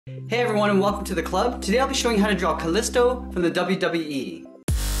Hey everyone and welcome to the club. Today I'll be showing you how to draw Kalisto from the WWE.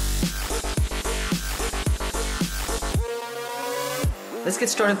 Let's get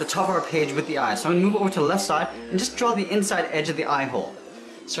started at the top of our page with the eye. So I'm going to move over to the left side and just draw the inside edge of the eye hole.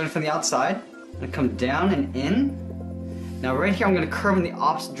 Starting from the outside, I'm going to come down and in. Now right here I'm going to curve in the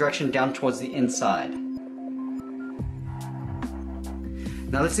opposite direction down towards the inside.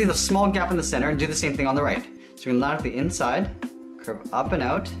 Now let's leave a small gap in the center and do the same thing on the right. So we're going to line up the inside, curve up and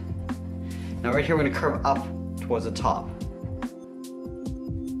out. Now right here we're going to curve up towards the top.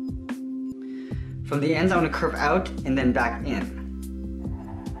 From the ends I'm going to curve out and then back in.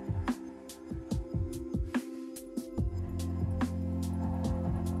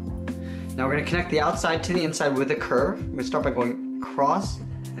 Now we're going to connect the outside to the inside with a curve. We're going to start by going across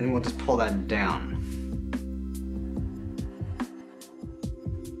and then we'll just pull that down.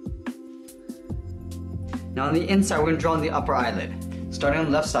 Now on the inside we're going to draw on the upper eyelid. Starting on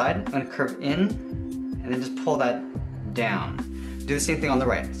the left side, I'm going to curve in and then just pull that down. Do the same thing on the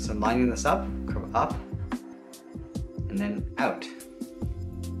right. So lining this up, curve up, and then out.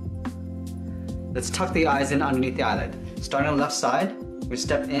 Let's tuck the eyes in underneath the eyelid. Starting on the left side, we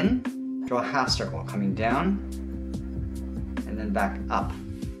step in, draw a half circle, coming down, and then back up.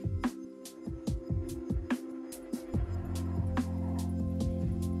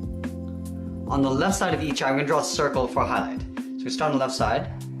 On the left side of each eye, we're going to draw a circle for a highlight. So we start on the left side,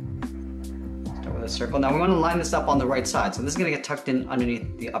 start with a circle. Now we want to line this up on the right side, so this is going to get tucked in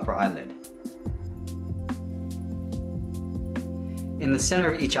underneath the upper eyelid. In the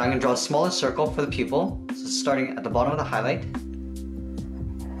center of each eye, I'm going to draw a smaller circle for the pupil, so starting at the bottom of the highlight,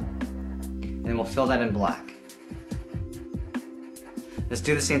 and then we'll fill that in black. Let's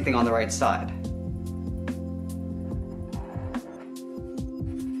do the same thing on the right side.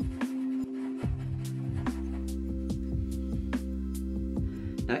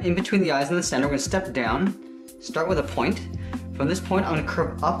 Now in between the eyes and the center, we're going to step down, start with a point. From this point, I'm going to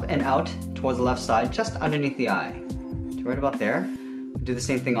curve up and out towards the left side, just underneath the eye. So right about there. Do the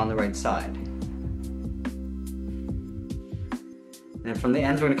same thing on the right side. And then from the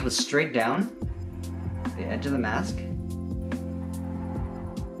ends, we're going to come straight down, the edge of the mask.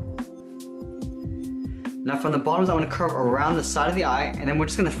 Now from the bottoms, I'm going to curve around the side of the eye, and then we're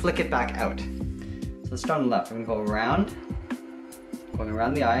just going to flick it back out. So let's start on the left. We're going to go around. Going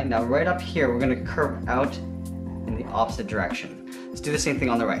around the eye. Now right up here, we're going to curve out in the opposite direction. Let's do the same thing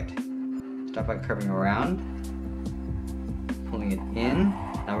on the right. Start by curving around, pulling it in.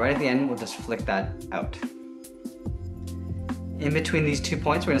 Now right at the end, we'll just flick that out. In between these 2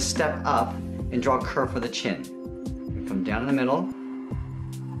 points, we're going to step up and draw a curve for the chin. We come down in the middle,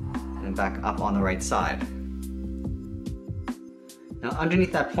 and then back up on the right side. Now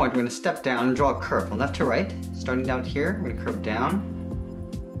underneath that point, we're going to step down and draw a curve from left to right. Starting down here, we're going to curve down,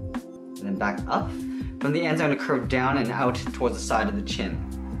 and then back up. From the ends, I'm going to curve down and out towards the side of the chin.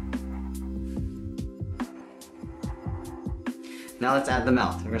 Now let's add the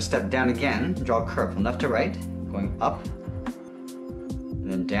mouth. We're going to step down again, draw a curve from left to right, going up,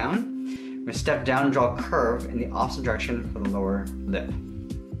 and then down. We're going to step down and draw a curve in the opposite direction for the lower lip.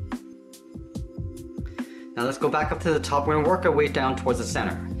 Now let's go back up to the top. We're going to work our way down towards the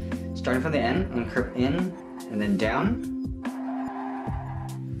center. Starting from the end, I'm going to curve in and then down.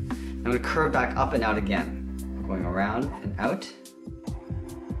 I'm going to curve back up and out again, going around and out.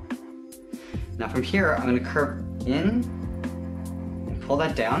 Now from here, I'm going to curve in and pull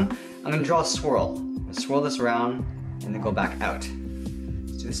that down. I'm going to draw a swirl. I'm going to swirl this around and then go back out.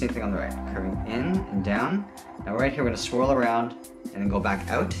 Let's do the same thing on the right, curving in and down. Now right here, we're going to swirl around and then go back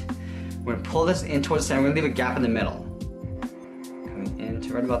out. We're going to pull this in towards the center. We're going to leave a gap in the middle. Coming in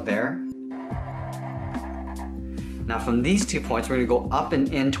to right about there. Now from these 2 points, we're going to go up and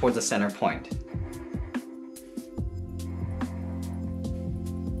in towards the center point.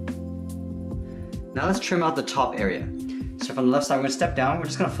 Now let's trim out the top area. So from the left side, we're going to step down. We're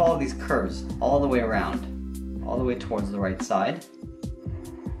just going to follow these curves all the way around, all the way towards the right side,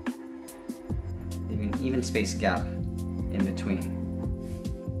 leaving an even space gap in between.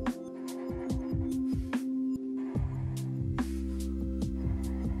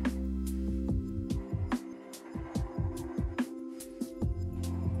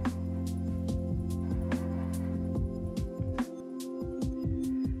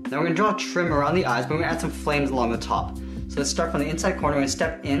 Now we're going to draw a trim around the eyes, but we're going to add some flames along the top. So let's start from the inside corner. We're going to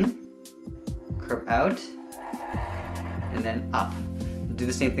step in, curve out, and then up. We'll do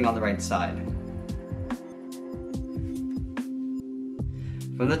the same thing on the right side.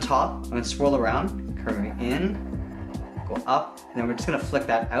 From the top, I'm going to swirl around, curving in, go up, and then we're just going to flick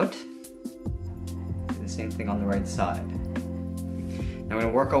that out. Do the same thing on the right side. Now we're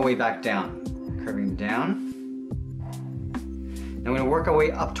going to work our way back down, curving down. Now we're going to work our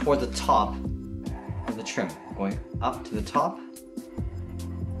way up toward the top of the trim, going up to the top.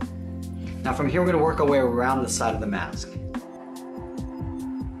 Now from here we're going to work our way around the side of the mask.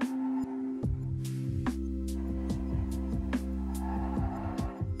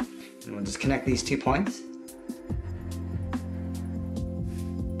 And we'll just connect these 2 points.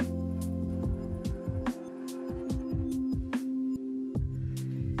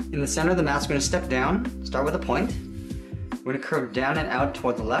 In the center of the mask, we're going to step down, start with a point. We're going to curve down and out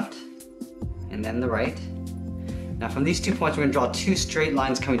toward the left, and then the right. Now from these 2 points, we're going to draw 2 straight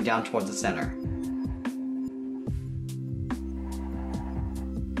lines coming down towards the center.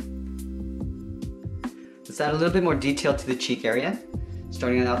 Let's add a little bit more detail to the cheek area.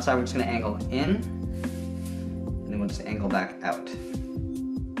 Starting on the outside, we're just going to angle in, and then we'll just angle back out.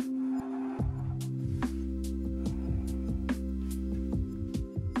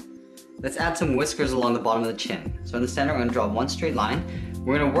 Let's add some whiskers along the bottom of the chin. So in the center, we're going to draw 1 straight line.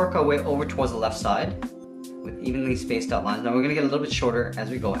 We're going to work our way over towards the left side with evenly spaced out lines. Now we're going to get a little bit shorter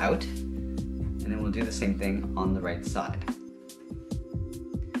as we go out, and then we'll do the same thing on the right side.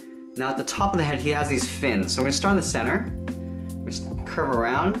 Now at the top of the head, he has these fins. So we're going to start in the center. We're going to curve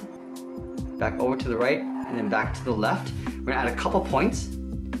around, back over to the right, and then back to the left. We're going to add a couple points.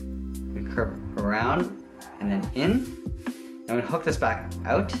 We're going to curve around and then in. Now we're going to hook this back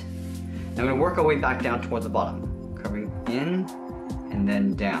out. Now we're going to work our way back down towards the bottom, curving in and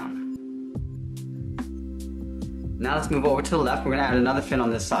then down. Now let's move over to the left. We're going to add another fin on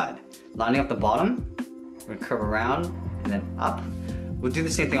this side. Lining up the bottom, we're going to curve around and then up. We'll do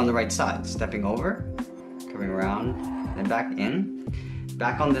the same thing on the right side, stepping over, curving around, and then back in.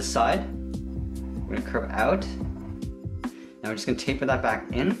 Back on this side, we're going to curve out. Now we're just going to taper that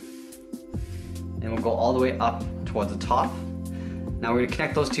back in, and we'll go all the way up towards the top. Now we're going to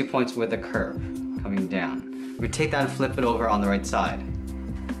connect those 2 points with a curve, coming down. We're going to take that and flip it over on the right side.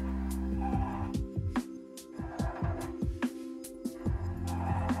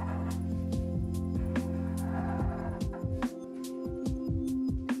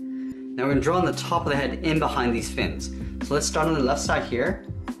 Now we're going to draw on the top of the head in behind these fins. So let's start on the left side here,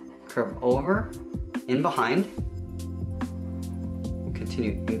 curve over, in behind, we'll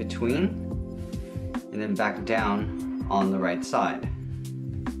continue in between, and then back down on the right side.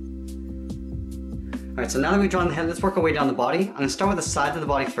 Alright, so now that we've drawn the head, let's work our way down the body. I'm going to start with the sides of the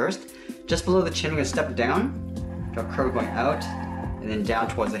body first. Just below the chin, we're going to step down, draw a curve going out, and then down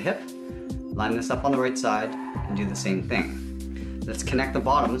towards the hip. Line this up on the right side, and do the same thing. Let's connect the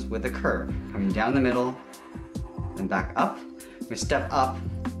bottoms with a curve, coming down the middle, then back up. We're going to step up,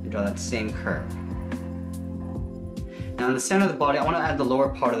 and draw that same curve. Now in the center of the body, I want to add the lower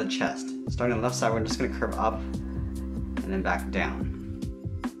part of the chest. Starting on the left side, we're just going to curve up, and then back down.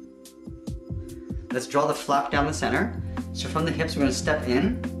 Let's draw the flap down the center. So from the hips, we're going to step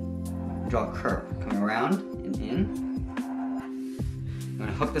in, draw a curve, coming around and in. I'm going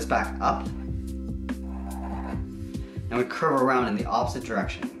to hook this back up. Now we curve around in the opposite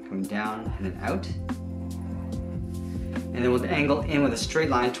direction, coming down and then out. And then we'll angle in with a straight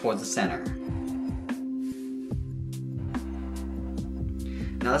line towards the center.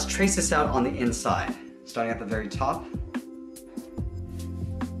 Now let's trace this out on the inside, starting at the very top.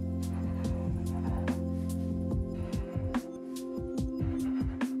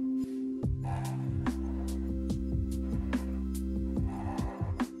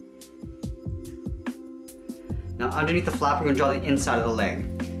 Now underneath the flap, we're going to draw the inside of the leg.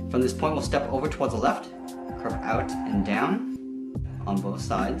 From this point, we'll step over towards the left, curve out and down on both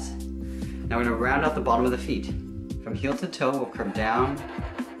sides. Now we're going to round out the bottom of the feet. From heel to toe, we'll curve down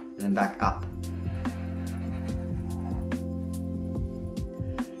and then back up.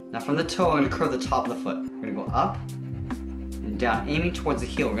 Now from the toe, I'm going to curve the top of the foot. We're going to go up and down, aiming towards the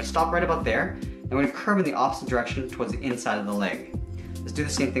heel. We're going to stop right about there, and we're going to curve in the opposite direction towards the inside of the leg. Let's do the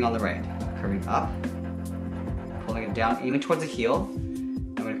same thing on the right. Curving up, pulling it down, aiming towards the heel.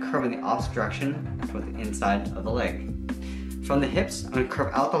 I'm going to curve in the opposite direction towards the inside of the leg. From the hips, I'm going to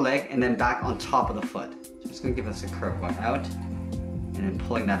curve out the leg and then back on top of the foot. So I'm just going to give us a curve going out and then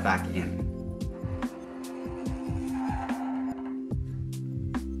pulling that back in.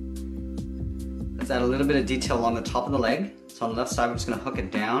 Let's add a little bit of detail along the top of the leg. So on the left side, we're just going to hook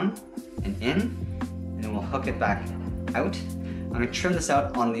it down and in, and then we'll hook it back out. I'm going to trim this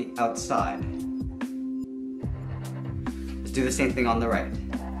out on the outside. Let's do the same thing on the right.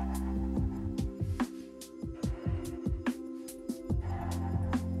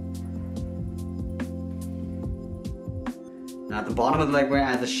 Now at the bottom of the leg, we're going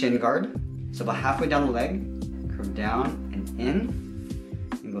to add the shin guard. So about halfway down the leg, curve down and in.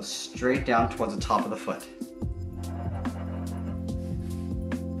 and go straight down towards the top of the foot.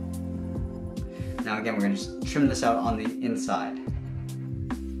 Now again, we're going to just trim this out on the inside.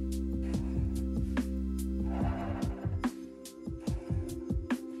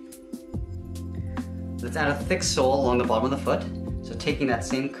 Let's add a thick sole along the bottom of the foot. So taking that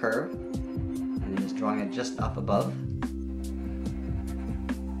same curve and then just drawing it just up above.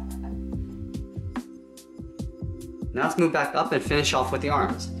 Now let's move back up and finish off with the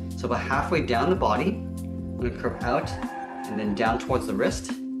arms. So about halfway down the body, I'm going to curve out and then down towards the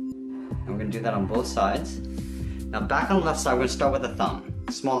wrist. And we're going to do that on both sides. Now back on the left side, we're going to start with a thumb.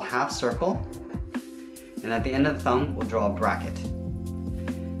 Small half circle. And at the end of the thumb, we'll draw a bracket.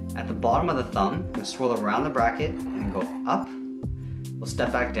 At the bottom of the thumb, we'll swirl around the bracket and go up. We'll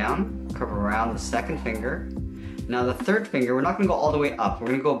step back down, curve around the second finger. Now the third finger, we're not going to go all the way up. We're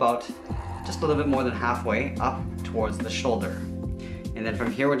going to go about just a little bit more than halfway up towards the shoulder. And then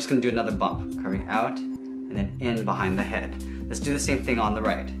from here, we're just going to do another bump, curving out and then in behind the head. Let's do the same thing on the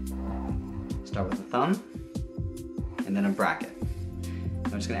right. Start with the thumb and then a bracket.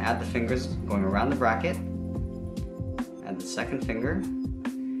 I'm just going to add the fingers going around the bracket, add the second finger,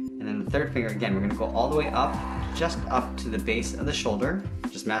 and then the third finger again. We're going to go all the way up, just up to the base of the shoulder,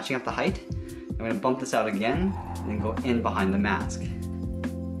 just matching up the height. I'm going to bump this out again and then go in behind the mask.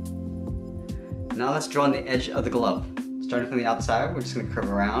 Now let's draw on the edge of the glove. Starting from the outside, we're just going to curve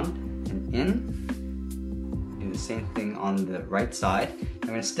around and in. Do the same thing on the right side. I'm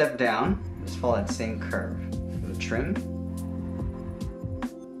going to step down, just follow that same curve with a trim.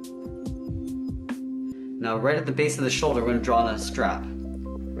 Now right at the base of the shoulder, we're going to draw on a strap.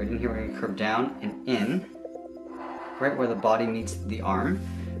 Right in here, we're going to curve down and in, right where the body meets the arm.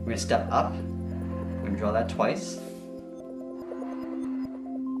 We're going to step up, we're going to draw that twice.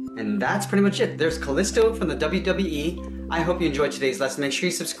 And that's pretty much it. There's Kalisto from the WWE. I hope you enjoyed today's lesson. Make sure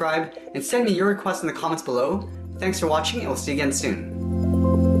you subscribe and send me your requests in the comments below. Thanks for watching, and we'll see you again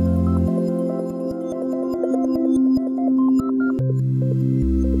soon.